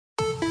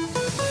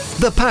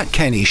The Pat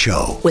Kenny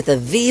Show with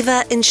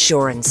Aviva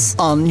Insurance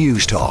on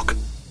News Talk.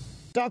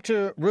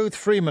 Dr. Ruth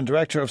Freeman,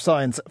 Director of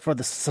Science for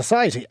the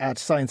Society at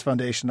Science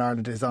Foundation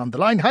Ireland, is on the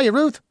line. Hiya,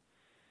 Ruth.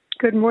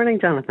 Good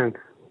morning, Jonathan.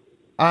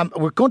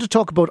 We're going to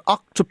talk about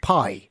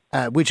octopi,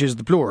 which is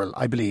the plural,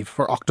 I believe,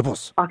 for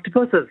octopus.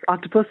 Octopuses.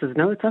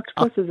 No, it's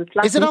octopuses. It's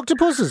Latin. Is it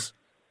octopuses?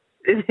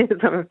 It is,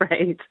 I'm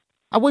afraid.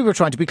 And we were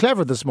trying to be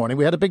clever this morning.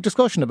 We had a big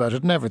discussion about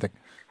it and everything.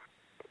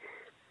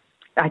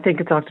 I think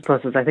it's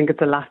octopuses. I think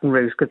it's a Latin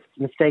root because it's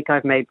a mistake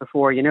I've made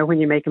before. You know,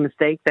 when you make a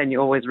mistake, then you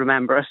always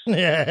remember it.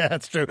 Yeah,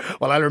 that's true.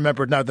 Well, I'll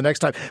remember it now the next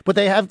time. But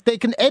they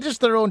can edit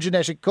their own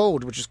genetic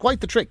code, which is quite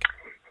the trick.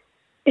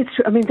 It's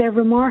true. I mean, they're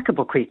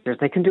remarkable creatures.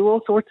 They can do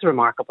all sorts of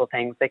remarkable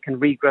things. They can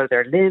regrow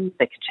their limbs.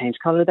 They can change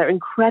colour. They're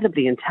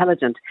incredibly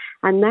intelligent.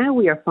 And now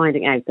we are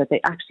finding out that they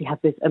actually have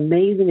this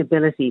amazing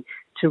ability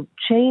to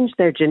change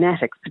their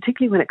genetics,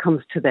 particularly when it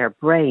comes to their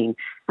brain.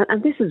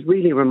 And this is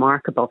really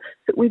remarkable.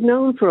 So we've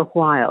known for a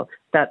while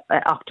that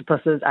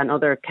octopuses and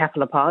other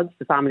cephalopods,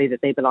 the family that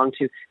they belong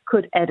to,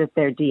 could edit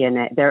their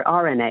DNA, their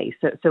RNA.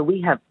 So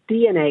we have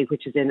DNA,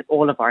 which is in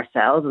all of our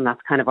cells, and that's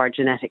kind of our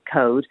genetic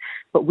code.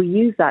 But we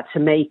use that to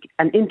make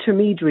an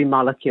intermediary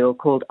molecule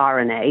called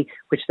RNA,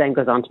 which then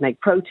goes on to make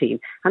protein.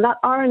 And that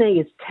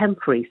RNA is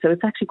temporary. So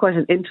it's actually quite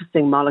an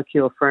interesting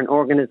molecule for an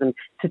organism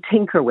to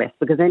tinker with,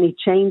 because any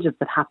changes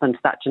that happen to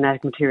that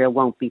genetic material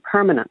won't be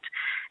permanent.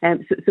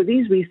 So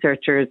these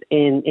researchers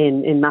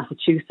in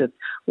Massachusetts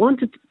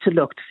wanted to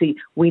look to see,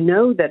 we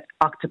know that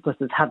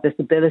octopuses have this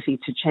ability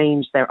to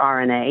change their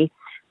RNA,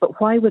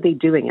 but why were they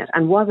doing it?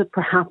 And was it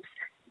perhaps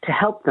to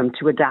help them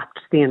to adapt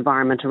to the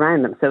environment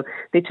around them? So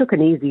they took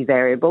an easy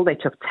variable, they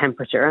took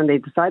temperature, and they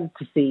decided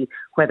to see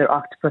whether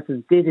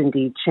octopuses did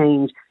indeed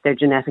change their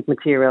genetic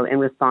material in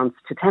response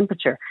to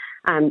temperature.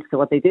 And so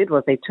what they did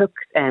was they took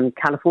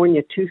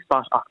California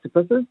two-spot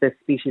octopuses, this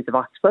species of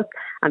octopus,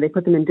 and they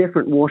put them in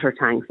different water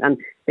tanks. And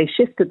they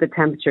shifted the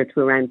temperature to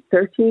around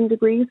 13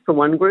 degrees for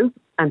one group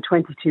and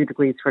 22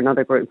 degrees for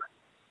another group.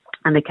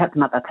 And they kept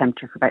them at that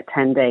temperature for about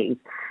 10 days.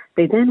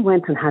 They then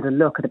went and had a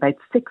look at about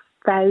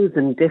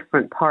 6,000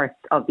 different parts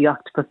of the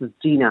octopus's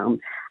genome.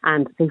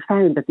 And they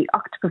found that the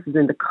octopuses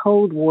in the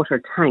cold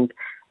water tank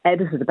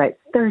edited about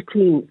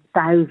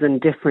 13,000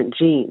 different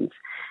genes.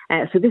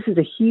 So this is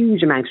a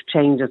huge amount of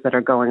changes that are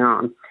going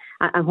on.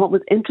 And what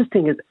was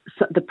interesting is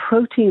the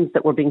proteins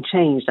that were being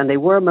changed, and they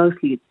were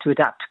mostly to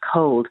adapt to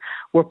cold,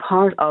 were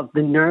part of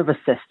the nervous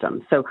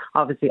system. So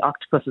obviously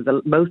octopuses,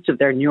 most of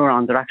their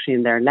neurons are actually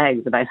in their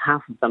legs, about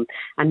half of them.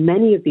 And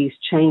many of these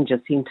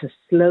changes seem to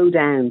slow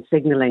down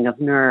signaling of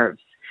nerves.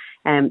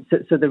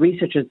 So the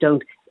researchers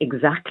don't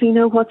exactly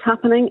know what's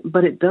happening,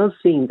 but it does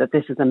seem that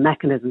this is a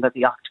mechanism that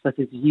the octopus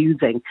is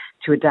using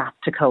to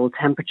adapt to cold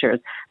temperatures,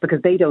 because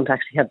they don't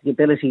actually have the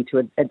ability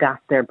to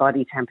adapt their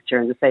body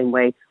temperature in the same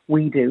way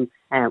we do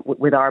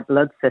with our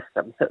blood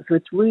system. So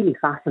it's really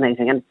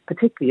fascinating and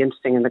particularly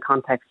interesting in the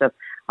context of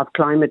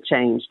climate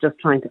change, just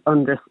trying to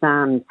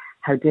understand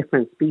how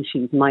different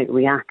species might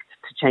react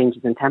to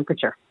changes in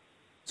temperature.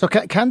 So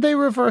can they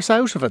reverse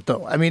out of it,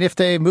 though? I mean, if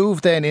they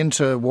move then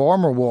into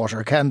warmer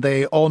water, can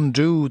they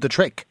undo the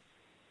trick?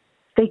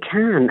 They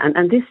can.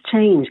 And this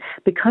change,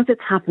 because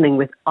it's happening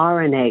with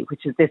RNA,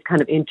 which is this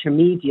kind of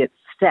intermediate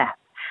step,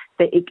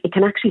 it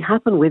can actually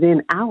happen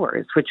within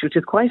hours, which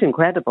is quite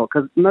incredible,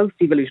 because most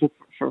evolution,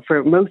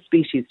 for most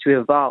species to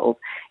evolve,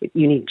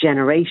 you need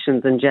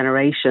generations and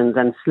generations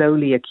and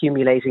slowly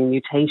accumulating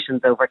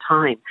mutations over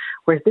time.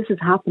 Whereas this is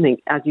happening,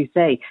 as you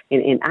say,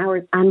 in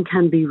hours and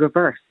can be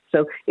reversed.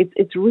 So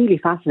it's really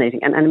fascinating.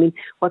 And I mean,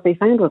 what they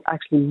found was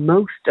actually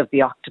most of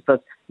the octopus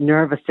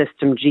nervous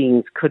system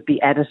genes could be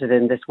edited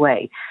in this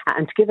way.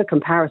 And to give a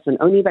comparison,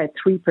 only about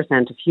 3%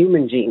 of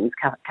human genes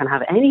can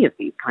have any of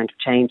these kind of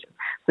changes.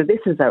 So this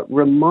is a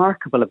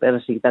remarkable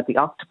ability that the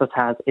octopus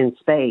has in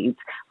spades,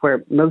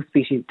 where most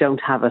species don't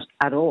have it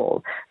at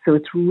all. So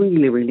it's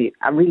really, really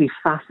a really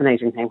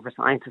fascinating thing for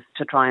scientists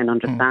to try and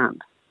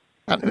understand.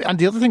 And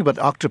the other thing about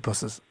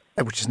octopuses,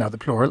 which is now the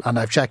plural, and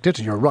I've checked it,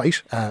 and you're right,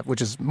 which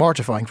is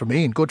mortifying for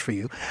me and good for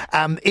you,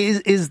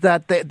 is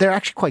that they're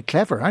actually quite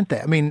clever, aren't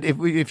they? I mean,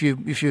 if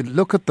you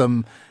look at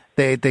them,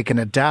 they can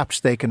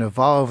adapt, they can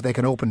evolve, they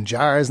can open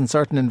jars in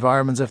certain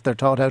environments if they're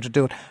taught how to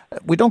do it.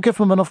 We don't give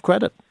them enough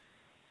credit.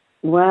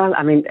 Well,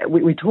 I mean,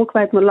 we talk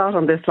about them a lot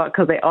on this lot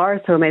because they are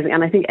so amazing.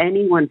 And I think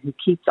anyone who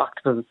keeps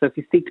octopuses, so if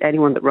you speak to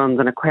anyone that runs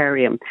an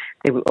aquarium,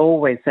 they will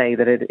always say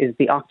that it is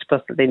the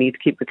octopus that they need to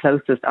keep the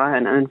closest eye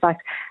on. And in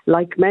fact,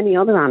 like many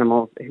other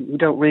animals who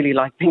don't really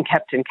like being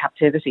kept in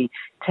captivity,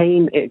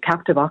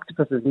 captive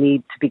octopuses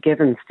need to be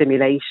given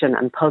stimulation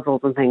and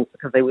puzzles and things,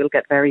 because they will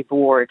get very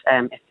bored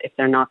if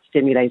they're not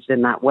stimulated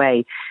in that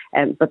way.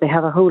 But they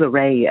have a whole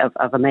array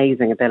of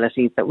amazing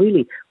abilities that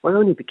really we're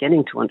only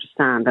beginning to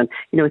understand. And,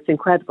 you know, it's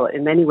incredible.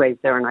 In many ways,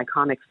 they're an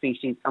iconic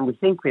species, and we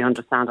think we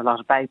understand a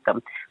lot about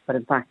them. But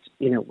in fact,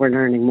 you know, we're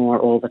learning more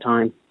all the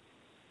time.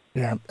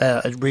 Yeah,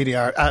 really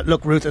are.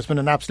 Look, Ruth, it's been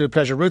an absolute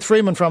pleasure. Ruth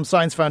Freeman from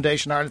Science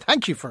Foundation Ireland,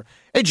 thank you for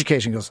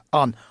educating us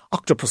on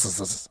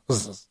octopuses.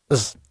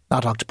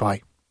 Not octopi.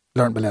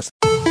 Learn my lesson.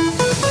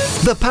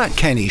 The Pat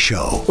Kenny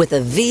Show with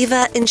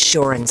Aviva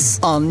Insurance.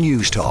 on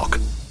News Talk.